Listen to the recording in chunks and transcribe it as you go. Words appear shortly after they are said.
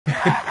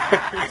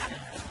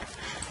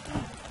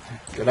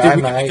Good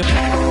night, mate.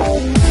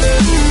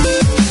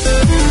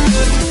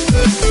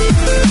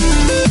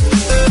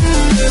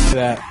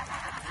 That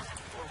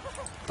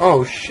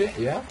Oh shit,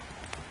 yeah?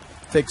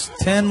 takes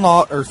 10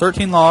 or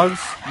 13 logs.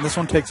 And this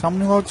one takes how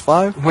many logs?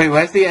 5? Wait,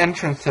 where's the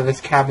entrance to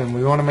this cabin?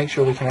 We want to make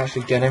sure we can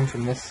actually get in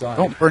from this side.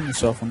 Don't burn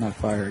yourself on that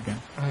fire again.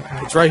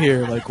 It's right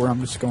here, like where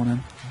I'm just going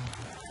in.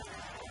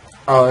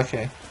 Oh,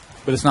 okay.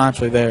 But it's not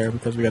actually there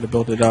because we got to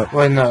build it up.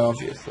 Well, no,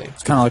 obviously.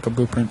 It's kind of like a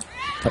blueprint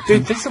type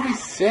Dude, thing. this will be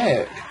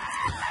sick.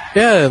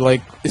 Yeah,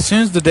 like as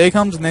soon as the day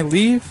comes and they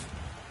leave,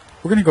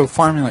 we're gonna go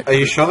farming. Like, Are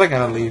you sure they're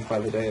gonna leave by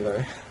the day,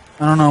 though?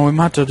 I don't know. We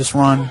might have to just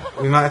run.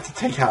 We might have to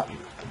take out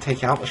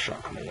the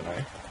Shukma, you know.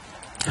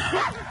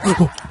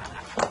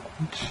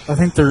 I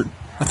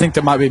think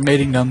there might be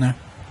mating down there.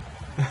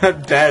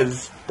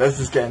 Dez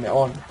is getting it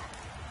on.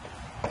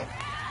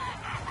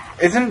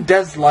 Isn't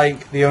Dez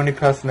like the only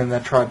person in their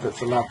tribe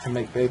that's allowed to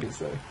make babies,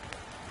 though?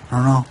 I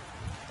don't know.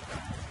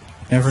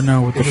 Never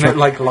know what the Isn't it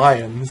like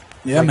lions?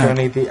 Yeah, like man.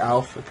 Only the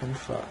alpha can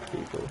fuck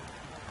people.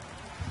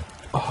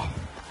 Oh.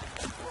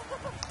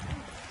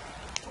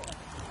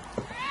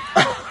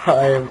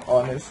 I am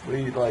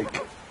honestly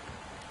like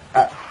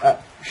at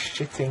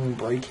shitting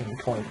breaking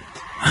point.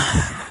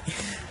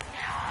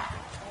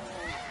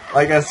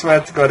 Like I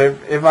swear to God,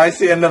 if I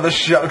see another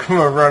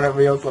Shukma run at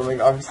me or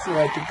something, I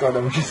swear to God,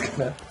 I'm just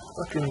gonna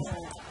fucking.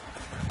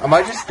 I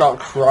might just start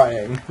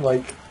crying.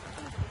 Like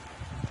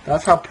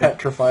that's how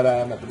petrified I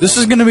am at the This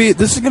is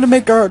gonna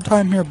make our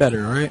time here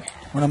better, right?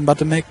 What I'm about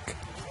to make.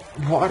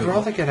 Well, I'd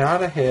rather get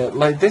out of here.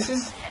 Like this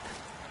is.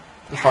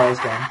 The fire's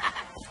gone.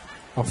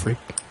 Oh freak!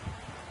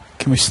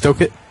 Can we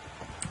stoke it?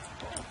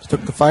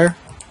 Stoke the fire?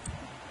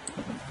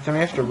 Then we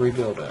have to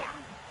rebuild it.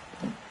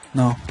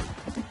 No.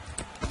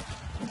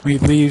 We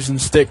need leaves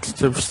and sticks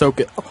to stoke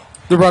it. Oh,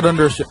 they're right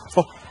under us.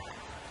 Oh.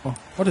 Oh,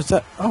 what is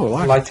that? Oh,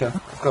 a Lighter.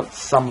 I've got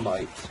some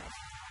light.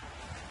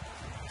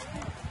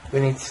 We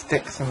need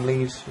sticks and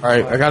leaves.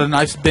 Alright, I got a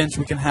nice bench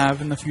we can have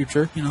in the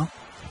future, you know.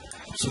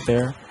 Sit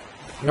there.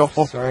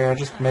 Oh. Sorry, I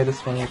just made a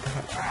swing with the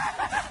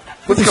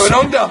What's going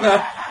on down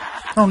there?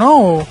 Oh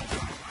no!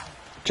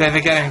 Jay,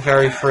 they're getting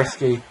very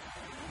frisky.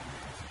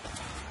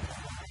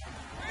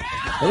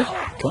 Are they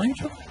killing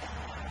each other?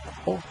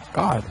 Oh,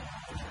 God.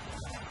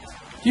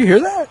 Do you hear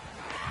that?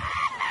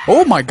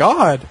 Oh my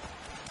God!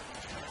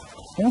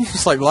 Someone's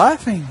just like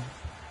laughing.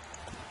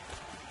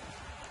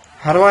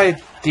 How do I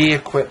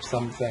de-equip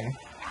something?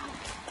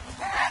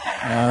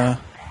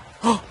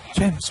 Oh,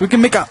 James, we can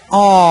make a.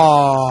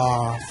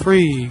 Aw,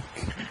 freak.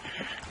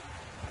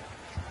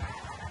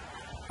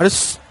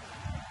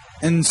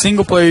 In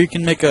single player, you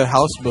can make a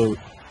houseboat.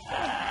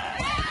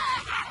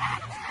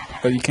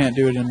 But you can't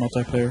do it in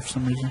multiplayer for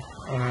some reason.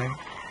 Alright.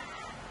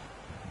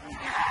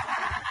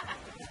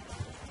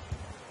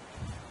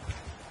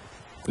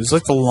 It's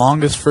like the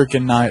longest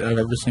freaking night I've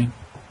ever seen.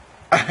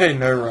 I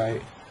know,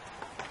 right?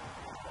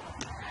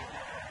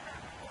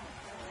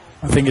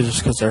 I think it's just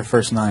because it's our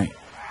first night.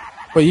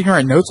 Wait, you can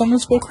write notes on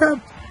this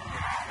bullcrap?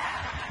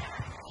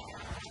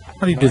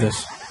 How do you do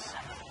this?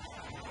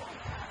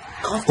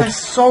 God, they're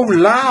so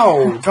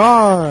loud!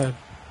 God!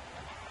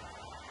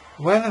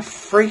 Where the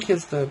freak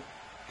is the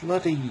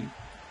bloody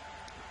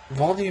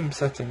volume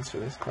settings for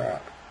this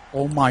crap?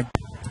 Oh my...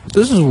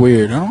 This is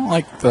weird. I don't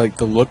like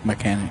the look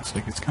mechanics.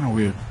 Like, it's kind of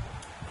weird.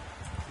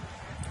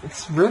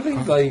 It's really,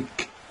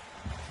 like,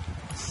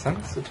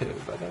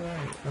 sensitive. I don't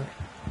know.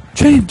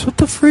 James, what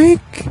the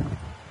freak?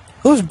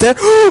 Those dead...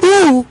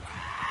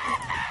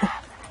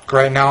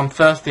 Great, now I'm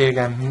thirsty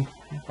again.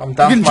 I'm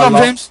down You to can my jump,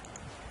 last... James.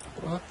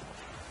 What?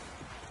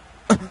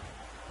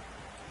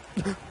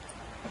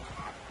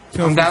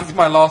 I'm down to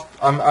my last...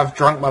 I've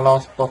drunk my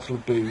last bottle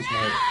of booze,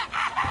 mate.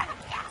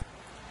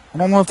 I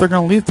don't know if they're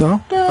gonna leave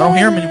though. I don't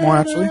hear them anymore,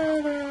 actually.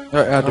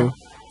 Yeah, I do.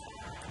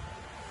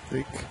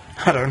 Freak.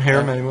 I don't hear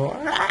them anymore.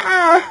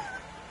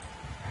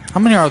 How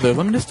many are there?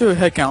 Let me just do a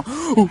head count.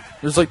 Ooh,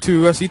 there's like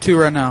 2. I see 2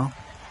 right now.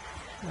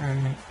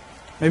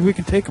 Maybe we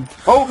can take them.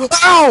 Oh!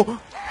 Ow!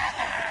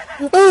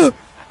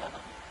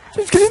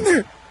 James, get in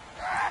there!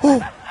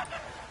 Oh!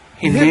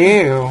 He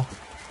knew.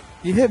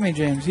 You hit me,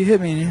 James. You hit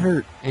me and you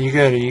hurt. Are you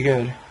good? Are you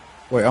good?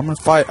 Wait, I'm gonna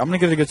fight. I'm gonna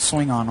get a good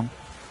swing on him.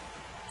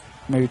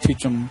 Maybe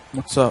teach him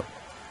what's up.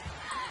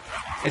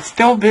 It's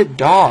still a bit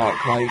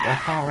dark. Like, I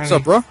can't really... What's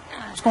up, bro?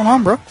 What's going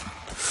on, bro?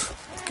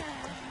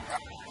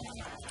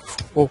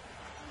 Whoa.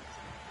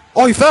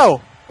 Oh, he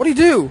fell! What'd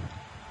he do?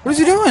 What is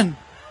he doing?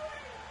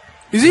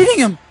 He's eating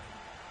him!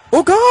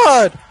 Oh,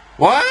 God!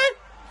 What?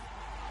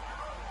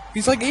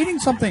 He's like eating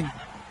something.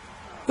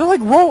 They're like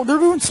they're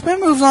doing spin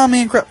moves on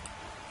me and crap.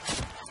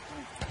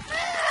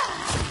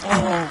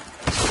 Oh.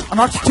 I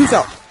knocked his tooth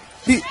out.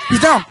 He's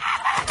down.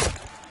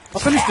 I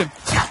finished him.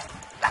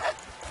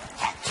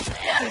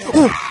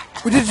 Oh,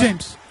 we did it,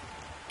 James.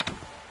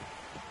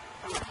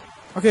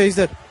 Okay, he's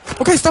dead.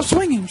 Okay, stop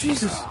swinging.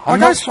 Jesus. I'm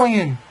not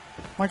swinging.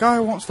 My guy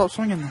won't stop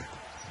swinging.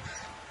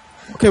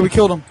 Okay, we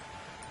killed him.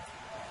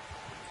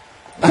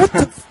 What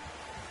the...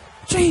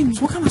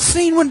 James, what kind of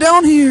scene went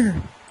down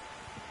here?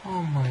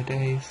 Oh my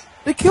days.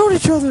 They killed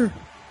each other.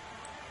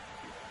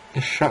 The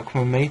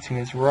Shukma mating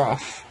is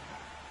rough.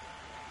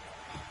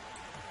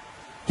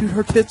 Dude,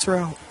 her tits are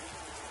out.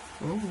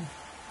 Ooh.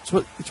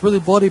 It's really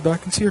bloody, but I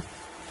can see her.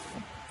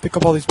 Pick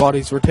up all these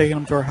bodies. We're taking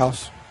them to our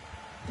house.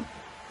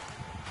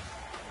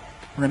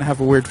 We're gonna have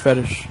a weird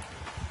fetish.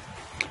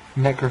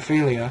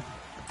 Necrophilia.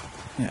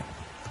 Yeah.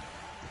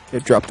 Yeah,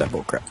 drop that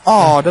bullcrap.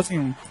 Oh, it doesn't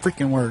even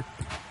freaking work.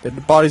 The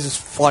bodies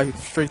just fly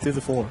straight through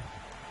the floor.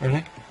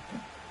 Really?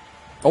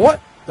 Oh,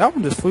 what? That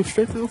one just flew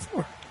straight through the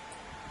floor.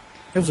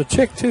 It was a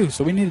chick, too,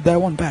 so we needed that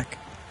one back.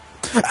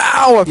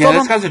 Ow! Yeah,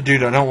 this guy's a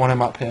dude. I don't want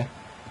him up here.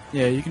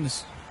 Yeah, you can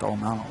just throw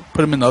him out.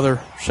 Put him in the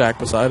other shack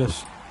beside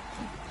us.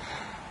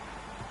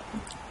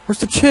 Where's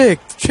the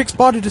chick? The chick's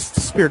body just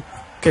disappeared.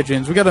 Okay,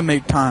 James, we gotta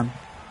make time.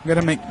 We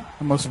gotta make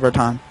the most of our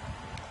time.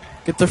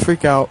 Get the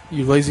freak out,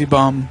 you lazy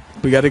bum.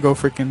 We gotta go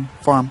freaking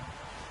farm.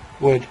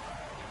 Wood.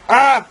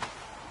 Ah!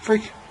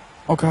 Freak.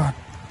 Oh, God.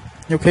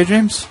 You okay,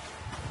 James?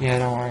 Yeah,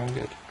 don't worry, I'm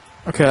good.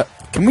 Okay,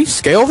 can we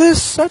scale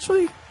this,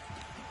 actually?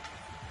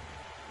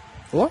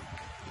 What?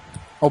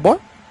 Oh, what?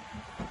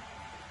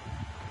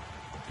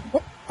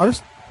 What? I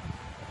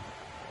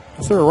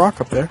threw a rock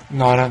up there.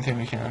 No, I don't think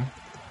we can.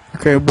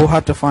 Okay, we'll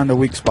have to find a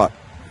weak spot.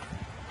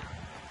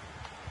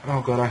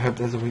 Oh god, I hope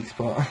there's a weak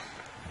spot.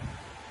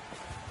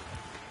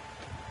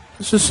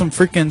 This is some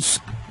freaking...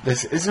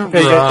 This isn't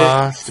Okay,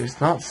 Rust, it's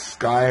not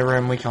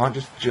Skyrim, we can't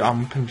just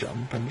jump and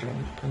jump and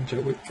jump and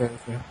jump.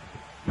 Okay.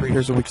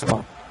 Here's a weak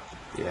spot.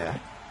 Yeah,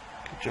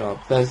 good job.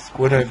 There's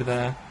wood over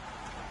there.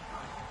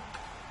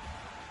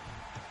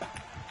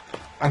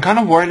 I'm kind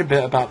of worried a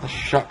bit about the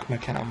Shukma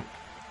camp.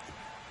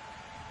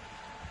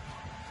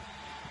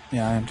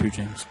 Yeah, I am too,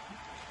 James.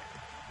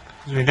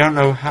 Because we don't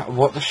know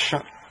what the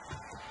Shuk...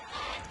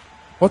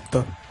 What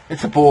the?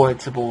 It's a boar,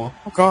 it's a boar.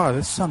 Oh god,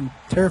 this sounds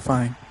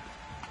terrifying.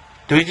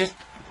 Do we just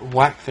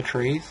whack the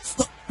trees?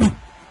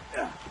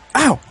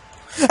 Ow!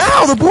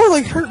 Ow! The boar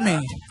like hurt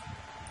me!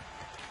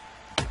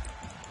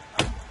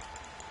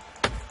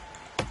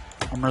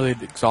 I'm really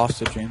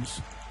exhausted,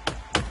 James.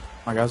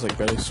 My guy's like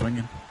barely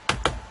swinging.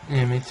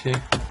 Yeah, me too.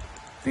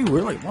 Hey,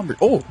 we're like lumber.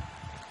 Oh!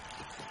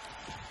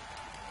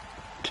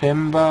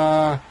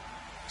 Timber!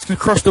 It's gonna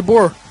crush the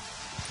boar!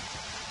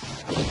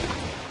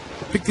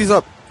 Pick these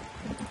up.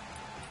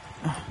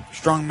 Oh,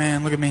 strong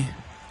man, look at me.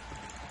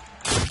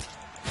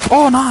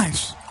 Oh,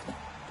 nice!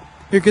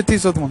 Here, get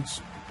these other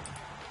ones.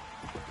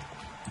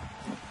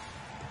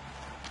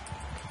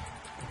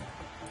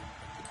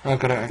 I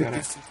got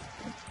it.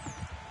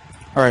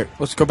 Alright,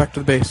 let's go back to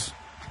the base.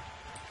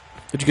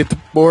 Did you get the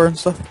boar and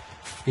stuff?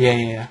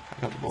 Yeah,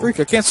 I got the boar. Freak,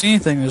 I can't see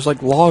anything. There's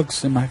like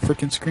logs in my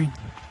freaking screen.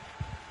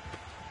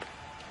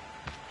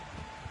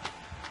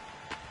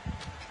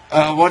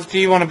 What do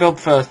you want to build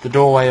first, the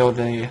doorway or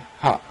the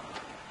hut?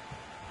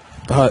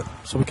 The hut,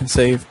 so we can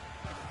save.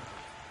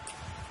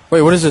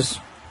 Wait, what is this?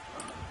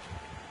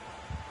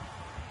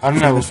 I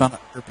don't I know. just found a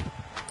herb.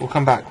 We'll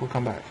come back.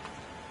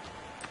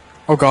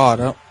 Oh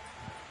god,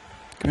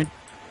 can we,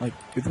 like,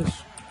 do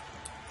this?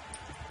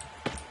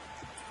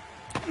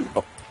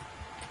 Oh.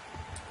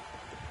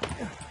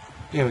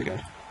 Here we go.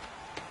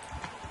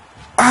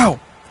 Ow!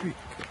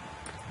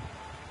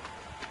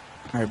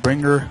 Alright,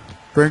 bring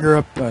her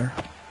up there.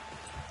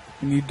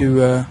 We need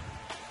to,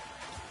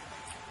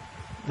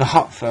 The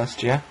hut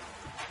first, yeah?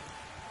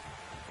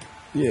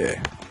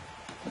 yeah.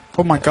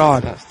 Oh my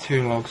god. That's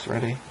 2 logs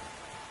ready.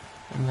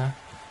 In there.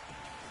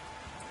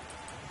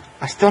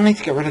 I still need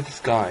to get rid of this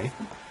guy.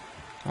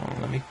 Oh,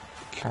 let me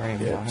carry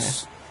him down here.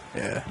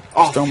 Yeah.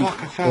 Oh, Storm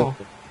fuck, I fell.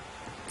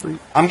 3.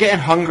 I'm getting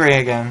hungry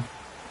again.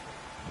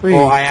 3.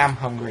 Or I am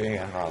hungry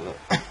again, rather.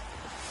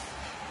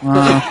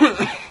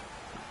 I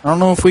don't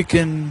know if we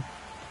can,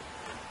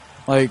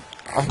 like...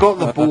 I've got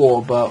the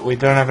boar, but we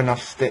don't have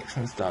enough sticks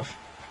and stuff.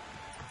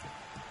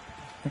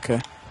 Okay.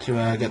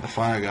 To get the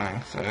fire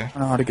going, so... I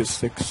know how to get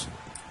sticks.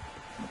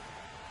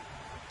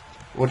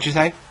 What'd you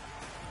say?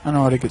 I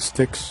know how to get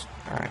sticks.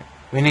 Alright.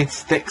 We need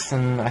sticks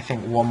and I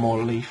think 1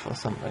 more leaf or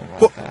something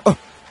like that. I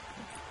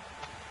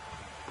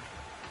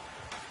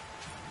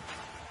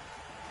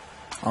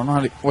don't know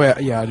how to...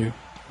 Wait, yeah, I do.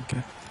 Okay.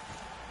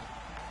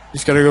 You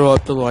just gotta go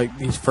up to, like,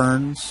 these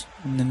ferns,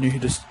 and then you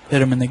just hit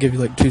them and they give you,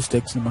 like, 2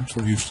 sticks and a bunch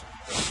of leaves.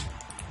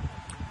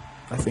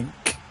 I think.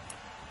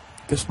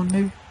 This one,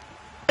 maybe?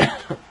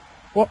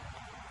 What?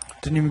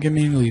 Didn't even give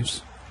me any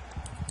leaves.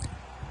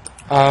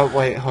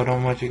 Wait, hold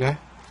on, where'd you go?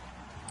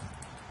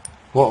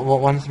 What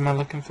ones am I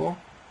looking for?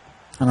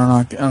 I don't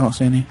know, I don't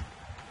see any.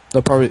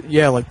 They'll probably...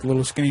 Yeah, like the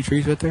little skinny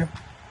trees right there.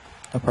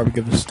 They'll probably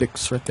give us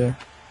sticks right there.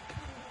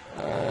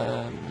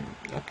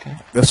 Okay.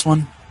 This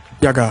one?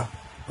 Yaga.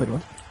 Wait,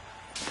 what?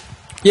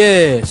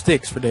 Yeah,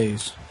 sticks for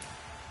days.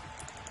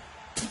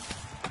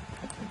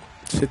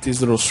 Let's hit these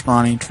little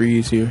scrawny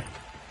trees here.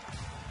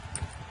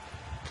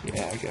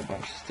 Yeah, I get a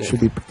bunch of sticks. Should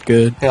be pretty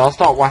good. Hey, I'll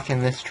start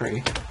whacking this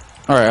tree.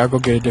 Alright, I'll go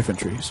get a different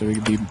tree so we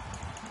can be more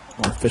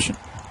efficient.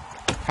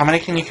 How many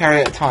can you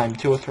carry at a time?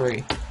 2 or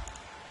 3?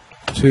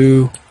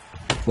 2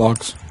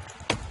 logs.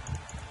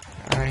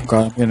 Alright. Oh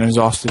god, I'm getting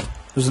exhausted.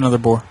 There's another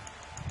boar.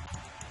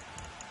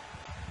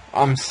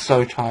 I'm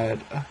so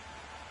tired.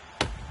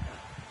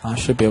 I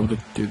should be able to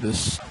do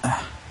this.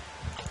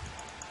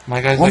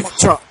 My guy's One like... more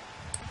chop.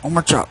 One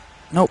more chop.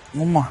 Nope,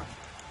 one more.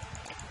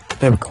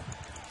 There we go.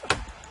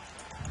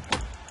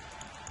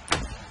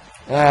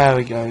 There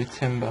we go,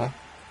 timber.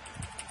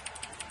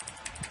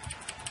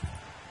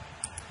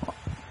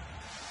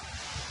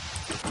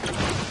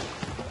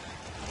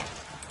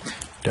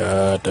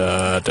 Da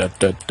da da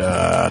da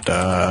da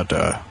da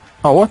da.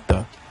 Oh, what the?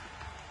 I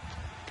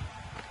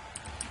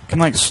can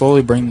like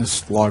slowly bring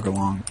this log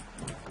along.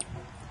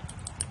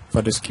 If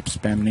I just keep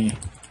spamming E.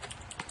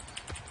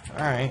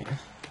 Alright.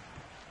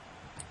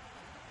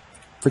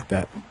 Freak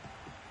that.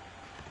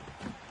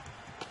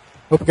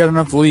 Hope we got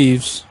enough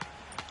leaves.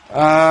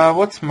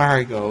 What's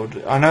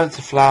marigold? I know it's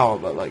a flower,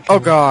 but like... Oh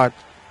god.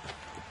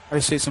 I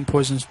just ate some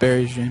poisonous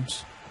berries,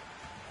 James.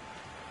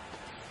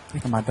 I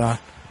think I might die.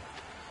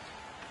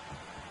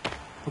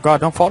 Oh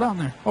god, don't fall down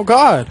there. Oh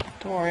god!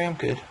 Don't worry, I'm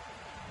good.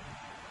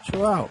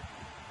 Chill out.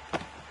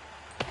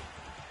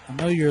 I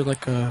know you're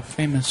like a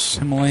famous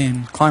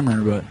Himalayan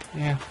climber, but...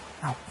 Yeah.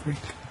 Ow, freak.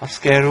 I've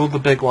scared all the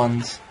big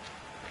ones.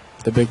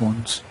 The big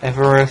ones.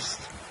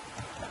 Everest.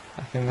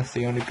 I think that's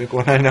the only big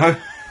one I know.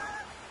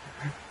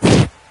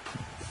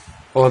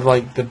 Or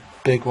like the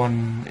big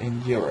one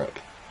in Europe.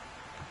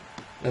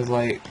 There's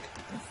like...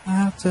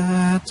 And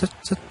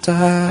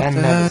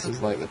Nevis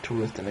is like the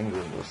tallest in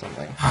England or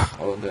something.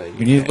 Or the UK.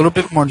 We need a little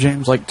bit more,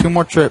 James. Like 2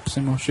 more trips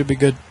and we should be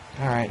good.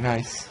 Alright,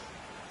 nice.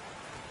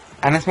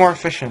 And it's more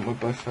efficient with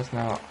both of us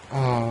now.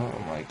 Oh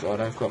my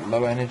god, I've got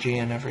low energy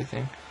and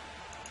everything.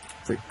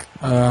 Freak.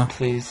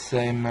 Please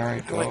say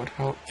marigold.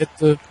 Help. Get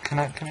the... Can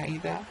I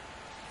eat that?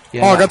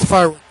 Yeah. Oh, I got the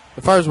fire.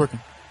 The fire's working.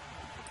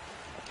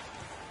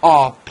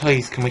 Oh,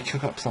 please, can we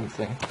cook up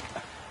something?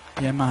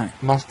 Yeah, mate.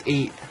 Must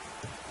eat.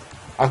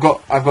 I've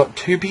got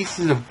 2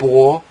 pieces of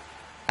boar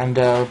and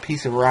a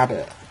piece of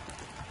rabbit.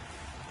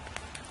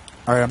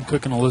 Alright, I'm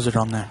cooking a lizard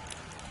on there.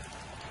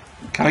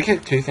 Can I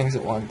cook 2 things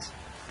at once?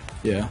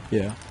 Yeah,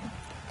 yeah.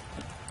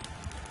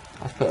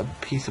 I've put a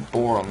piece of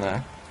boar on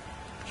there.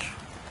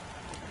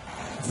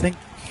 I think...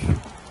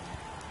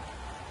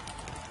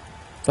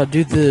 if I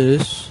do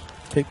this,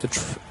 take the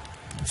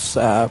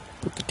sap,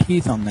 put the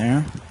teeth on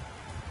there.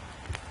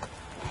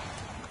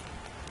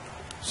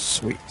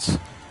 Sweet.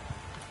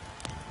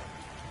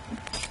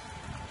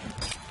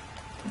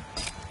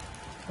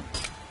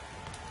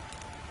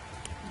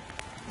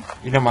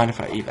 You don't mind if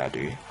I eat that, do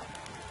you?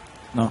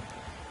 No.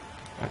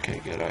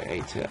 Okay, good, I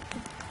ate it.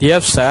 Do you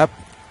have sap?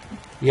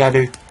 Yeah, I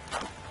do.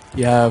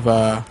 You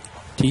have,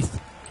 teeth?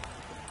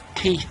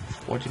 Teeth?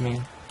 What do you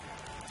mean?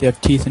 Do you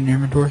have teeth in your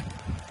inventory?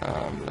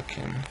 I'm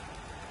looking.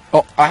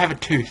 Oh. I have a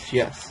tooth,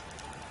 yes.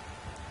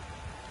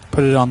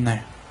 Put it on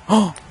there.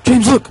 Oh,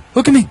 James, look!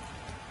 Look at me!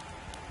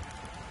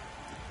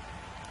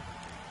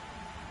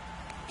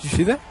 Did you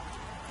see that?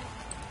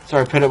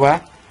 Sorry, put it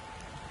where?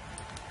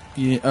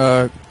 You,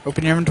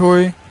 open your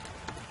inventory.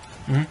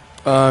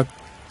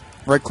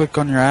 Mm-hmm. Right click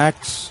on your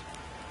axe.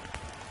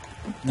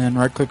 And then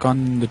right click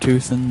on the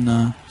tooth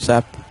and,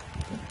 sap.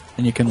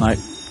 And you can, like,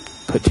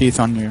 put teeth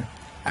on your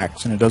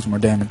axe and it does more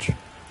damage.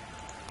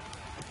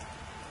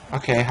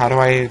 Okay, how do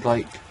I,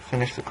 like,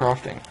 finish the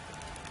crafting?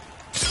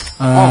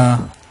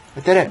 Oh, I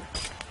did it!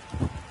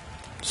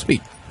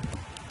 sweet.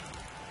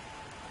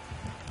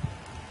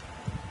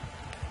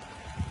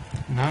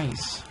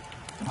 Nice.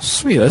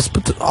 Sweet, let's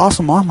put the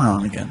awesome armor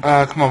on again.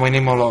 Come on, we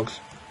need more logs.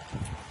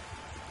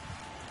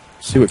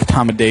 See what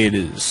time of day it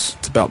is.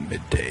 It's about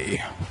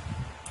midday.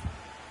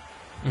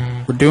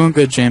 Mm. We're doing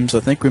good, James.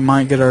 I think we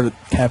might get our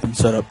cabin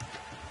set up.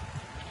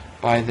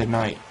 By the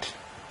night.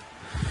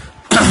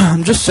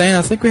 I'm just saying,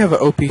 I think we have an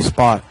OP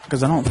spot,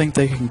 because I don't think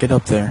they can get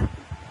up there.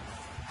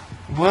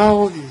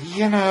 Well,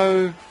 you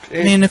know...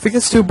 I mean, if it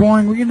gets too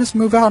boring, we can just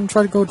move out and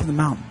try to go to the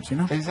mountains, you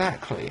know?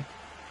 Exactly.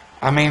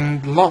 I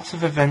mean, lots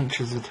of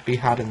adventures are to be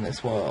had in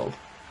this world.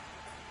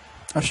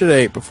 I should have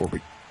ate before we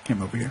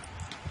came over here.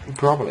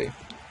 Probably.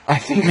 I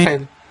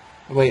think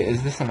Wait,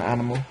 is this an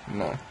animal?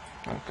 No.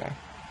 Okay.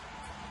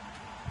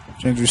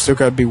 James, we still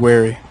gotta be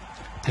wary.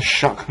 The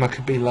Shukma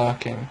could be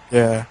lurking.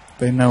 Yeah,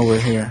 they know we're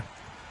here.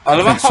 I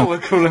love how we're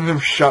calling them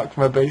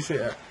Shukma,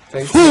 basically.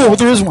 Oh,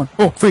 there is one!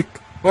 Oh, freak!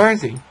 Where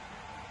is he?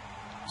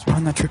 It's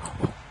behind that tree.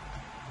 Oh.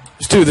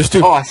 There's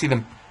two! Oh, I see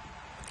them.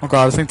 Oh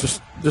god, I think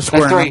they're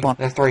squaring up on...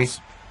 There's 3.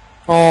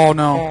 Oh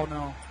no. Oh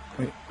no.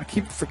 Wait, I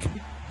keep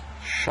freaking...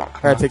 Shukma.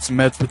 I gotta take some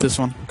meds with this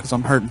one, because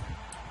I'm hurting.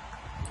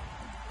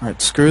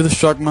 Alright, screw the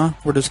Shukma.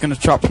 We're just gonna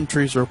chop some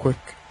trees real quick.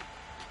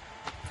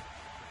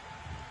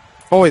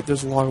 Oh wait,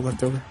 there's a log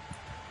left over.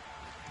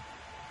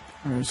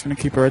 Alright, just gonna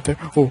keep it right there.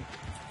 Oh.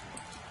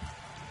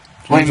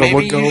 Wait, James,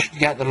 maybe you should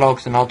get the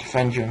logs and I'll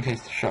defend you in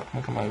case the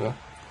Shukma come over.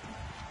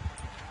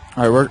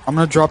 Alright, I'm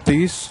gonna drop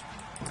these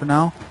for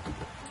now.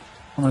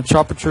 I'm gonna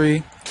chop a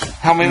tree.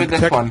 Help me with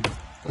this one.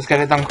 Let's get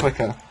it done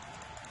quicker.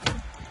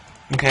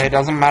 Okay, it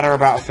doesn't matter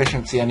about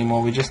efficiency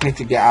anymore. We just need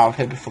to get out of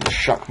here before the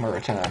Shukma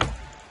return.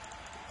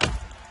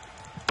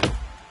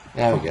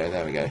 There we go,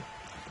 there we go.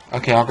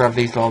 Okay, I'll grab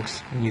these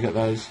logs and you get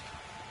those.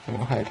 And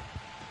we'll head.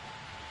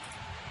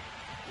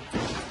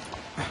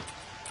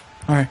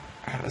 Alright.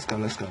 Alright, let's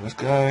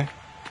go.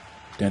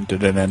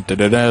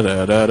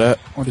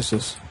 What is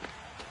this?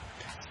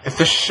 If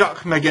the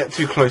Shukma get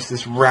too close,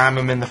 just ram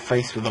him in the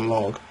face with a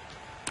log.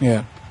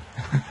 Yeah.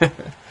 I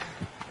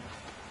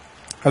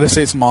just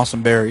ate some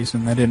awesome berries,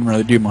 and they didn't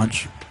really do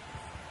much.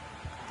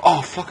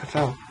 Oh, fuck, I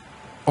fell.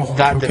 Oh,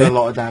 That okay. did a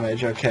lot of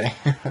damage, okay.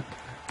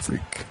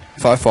 Freak.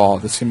 If I fall,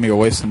 this is going to be a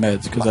waste of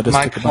meds, because I just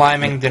My took a bunch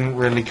climbing of didn't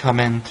really come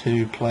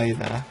into play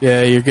there.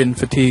 Yeah, you're getting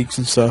fatigues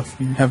and stuff.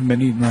 You haven't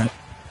been eating right.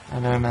 I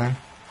know, man.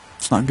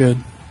 It's not good.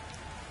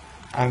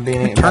 I've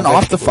been eating Turn my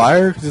off the vegetables.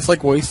 fire, because it's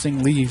like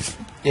wasting leaves.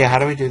 Yeah, how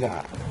do we do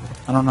that?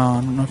 I don't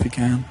know if you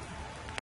can.